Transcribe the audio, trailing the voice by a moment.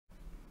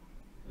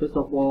First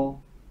of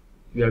all,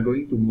 we are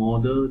going to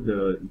model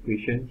the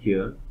equation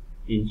here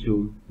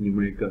into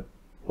numerical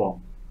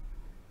form.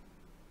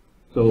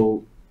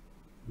 So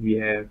we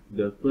have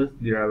the first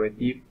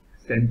derivative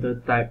center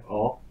type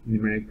of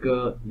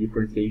numerical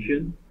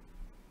differentiation.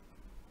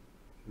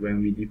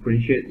 When we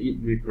differentiate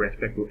it with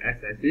respect to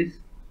x-axis,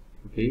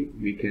 okay,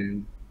 we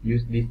can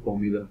use this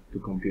formula to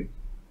compute.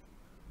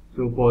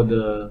 So for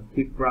the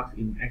heat flux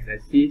in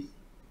x-axis,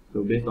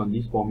 so based on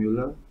this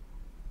formula,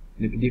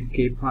 negative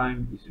k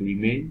prime is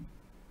remain.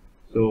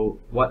 So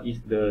what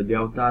is the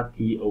delta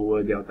t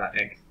over delta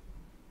x?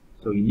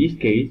 So in this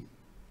case,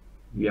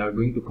 we are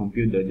going to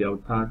compute the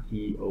delta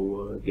t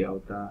over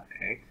delta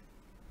x,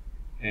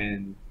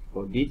 and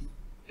for this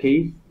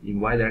case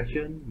in y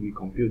direction, we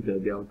compute the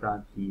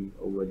delta t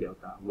over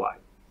delta y.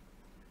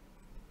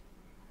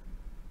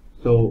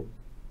 So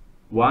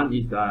one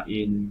is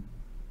in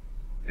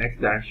x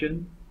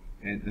direction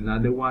and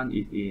another one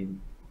is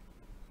in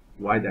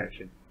y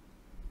direction.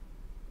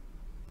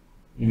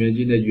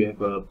 Imagine that you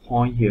have a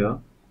point here.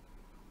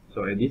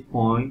 So at this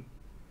point,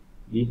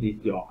 this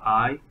is your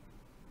I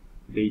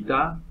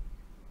data.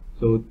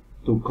 So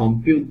to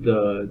compute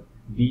the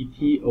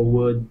dt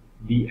over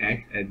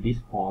dx at this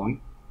point,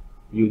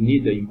 you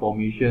need the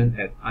information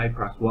at I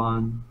plus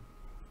 1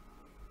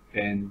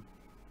 and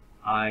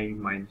I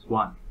minus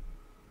 1.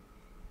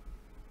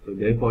 So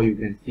therefore you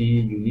can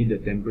see you need the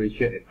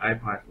temperature at I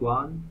plus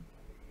 1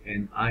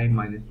 and I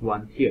minus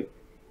 1 here.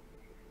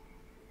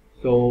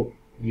 So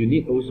you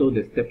need also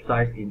the step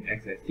size in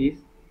x-axis.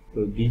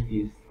 So this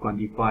is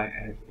quantified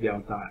as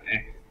delta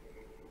x.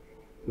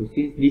 So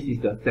since this is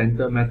the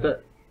center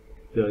method,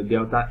 the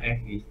delta x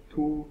is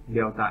 2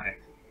 delta x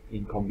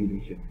in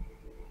combination.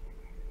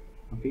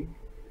 Okay.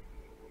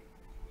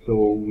 So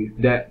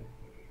with that,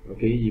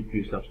 okay, if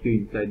you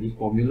substitute inside this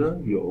formula,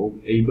 you're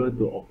able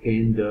to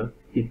obtain the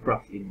heat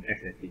flux in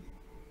x-axis.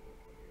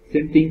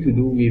 Same thing to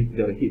do with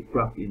the heat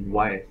flux in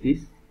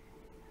y-axis,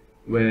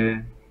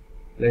 where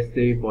let's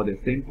say for the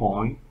same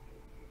point,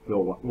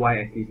 your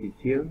y-axis is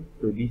here,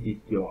 so this is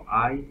your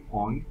I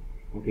point.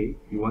 Okay,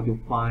 you want to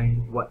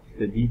find what is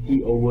the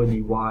dt over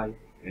dy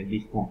at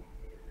this point.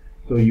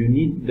 So you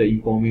need the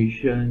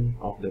information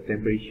of the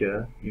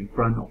temperature in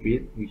front of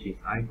it, which is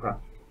I plus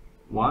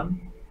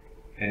 1,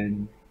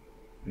 and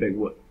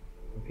backward,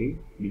 okay,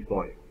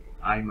 before it,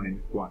 I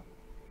minus 1.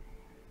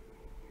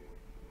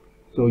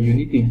 So you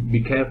need to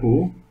be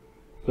careful.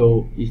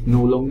 So it's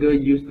no longer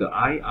use the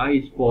I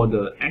is for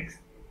the x.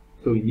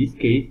 So in this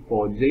case,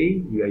 for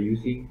j, we are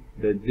using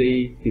the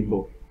j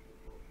symbol.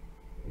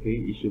 Okay,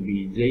 it should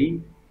be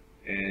j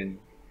and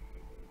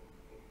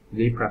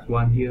j plus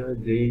 1 here,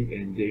 j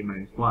and j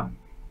minus 1.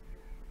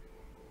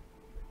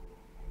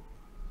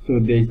 So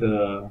there's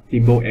a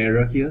symbol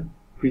error here,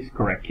 please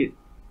correct it.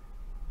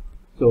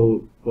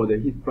 So for the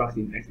heat flux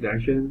in x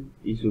direction,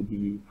 it should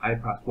be I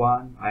plus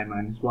 1, I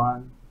minus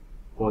 1.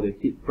 For the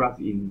heat flux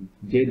in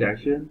j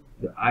direction,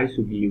 the I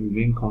should be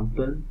remain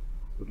constant.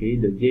 Okay,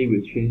 the j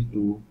will change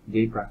to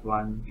j plus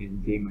 1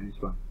 and j minus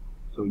 1.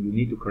 So you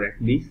need to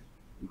correct this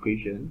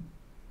equation.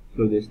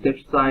 So the step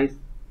size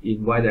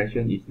in y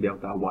direction is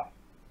delta y.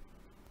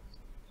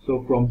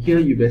 So from here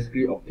you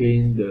basically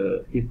obtain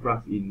the heat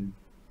flux in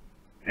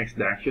x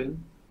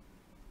direction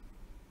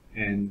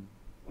and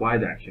y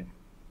direction.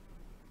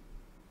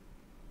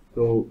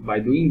 So by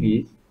doing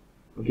this,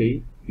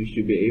 okay, you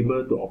should be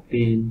able to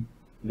obtain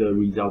the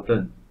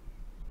resultant.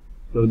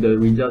 So the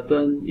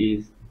resultant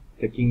is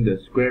taking the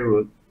square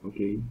root,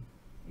 okay,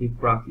 heat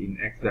flux in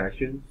x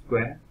direction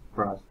square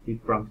plus heat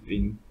flux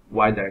in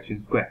y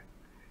direction square.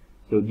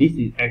 So this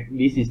is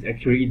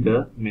actually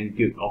the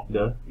magnitude of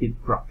the heat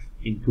flux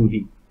in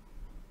 2D.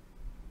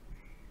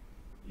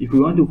 If we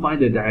want to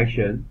find the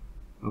direction,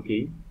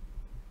 okay,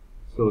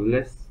 so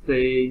let's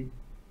say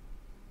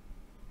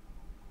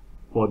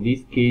for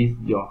this case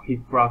your heat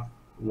flux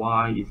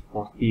y is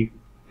positive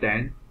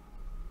 10,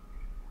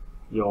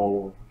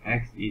 your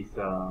x is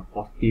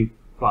positive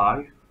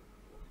 5.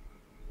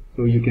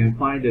 So you can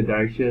find the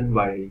direction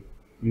by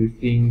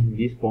using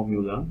this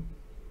formula.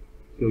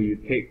 So you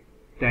take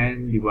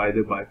 10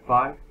 divided by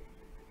 5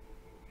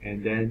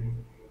 and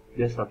then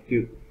just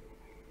substitute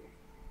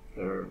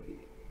the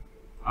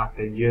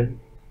arctangent,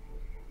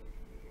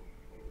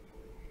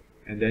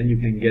 and then you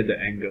can get the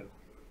angle.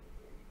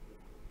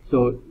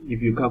 So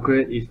if you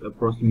calculate, it's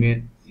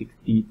approximate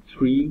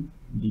 63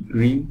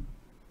 degree.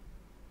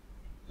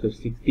 So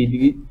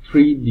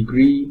 63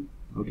 degree,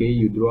 okay,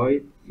 you draw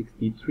it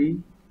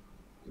 63.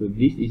 So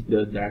this is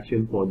the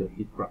direction for the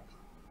heat flux.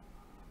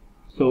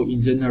 So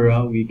in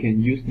general, we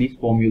can use this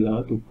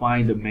formula to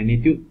find the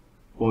magnitude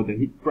for the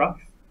heat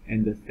flux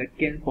and the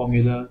second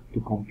formula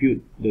to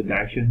compute the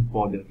direction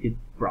for the heat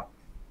flux.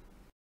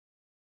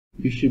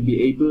 You should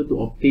be able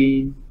to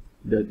obtain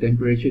the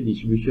temperature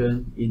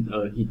distribution in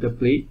a heater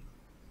plate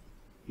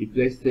if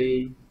let's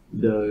say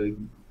the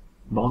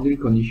boundary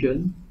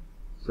condition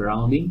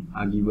surrounding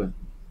are given.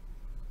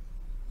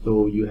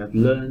 So you have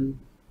learned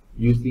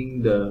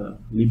using the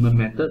Lyman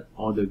method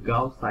or the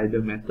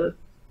Gauss-Seidel method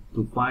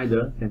to find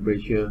the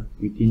temperature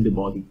within the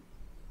body.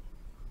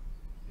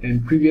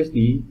 And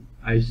previously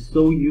I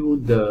showed you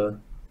the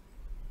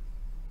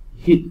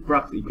heat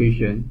flux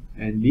equation,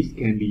 and this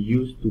can be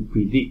used to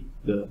predict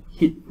the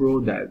heat flow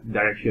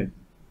direction.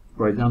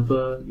 For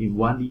example, in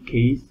 1D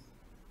case,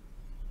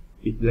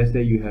 if let's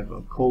say you have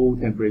a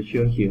cold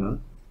temperature here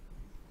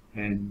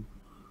and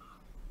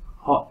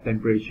hot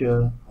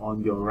temperature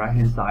on your right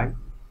hand side,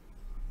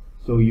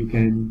 so you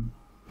can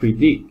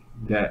predict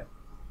that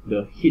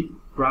the heat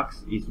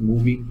flux is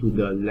moving to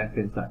the left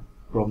hand side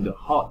from the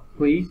hot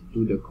place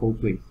to the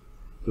cold place.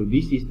 So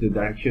this is the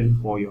direction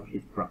for your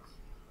heat flux,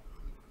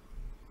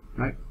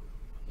 right?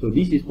 So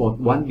this is for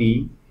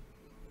 1D.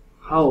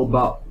 How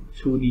about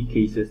 2D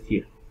cases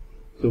here?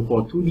 So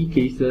for 2D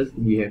cases,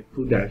 we have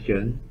two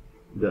directions,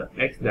 the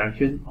X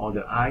direction or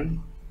the I,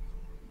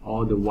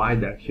 or the Y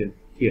direction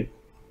here,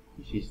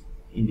 which is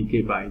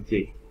indicated by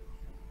J.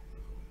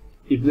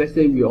 If let's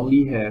say we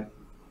only have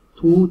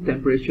two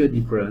temperature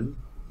difference,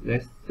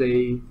 let's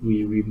say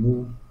we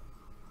remove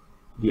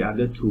the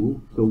other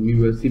two, so we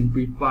will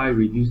simplify,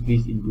 reduce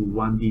this into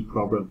 1D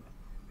problem,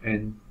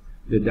 and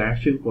the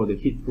direction for the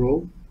heat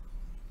flow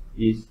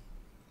is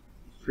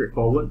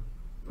straightforward,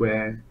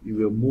 where you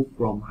will move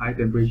from high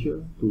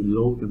temperature to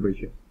low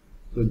temperature.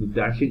 So the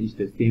direction is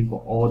the same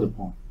for all the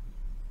points.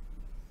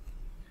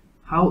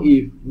 How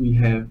if we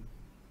have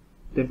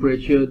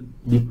temperature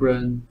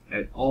difference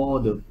at all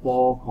the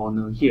four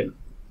corners here?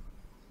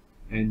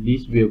 And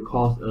this will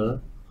cause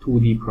a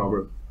 2D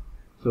problem.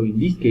 So in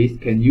this case,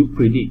 can you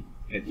predict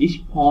at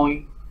each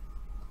point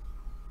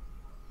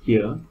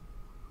here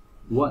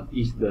what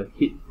is the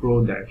heat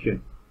flow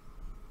direction?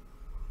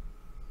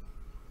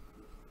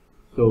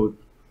 So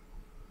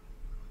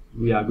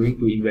we are going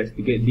to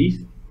investigate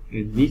this,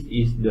 and this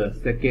is the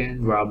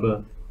second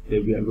variable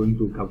that we are going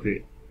to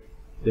calculate,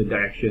 the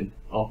direction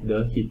of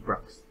the heat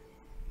flux,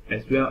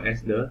 as well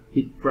as the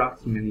heat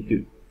flux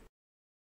magnitude.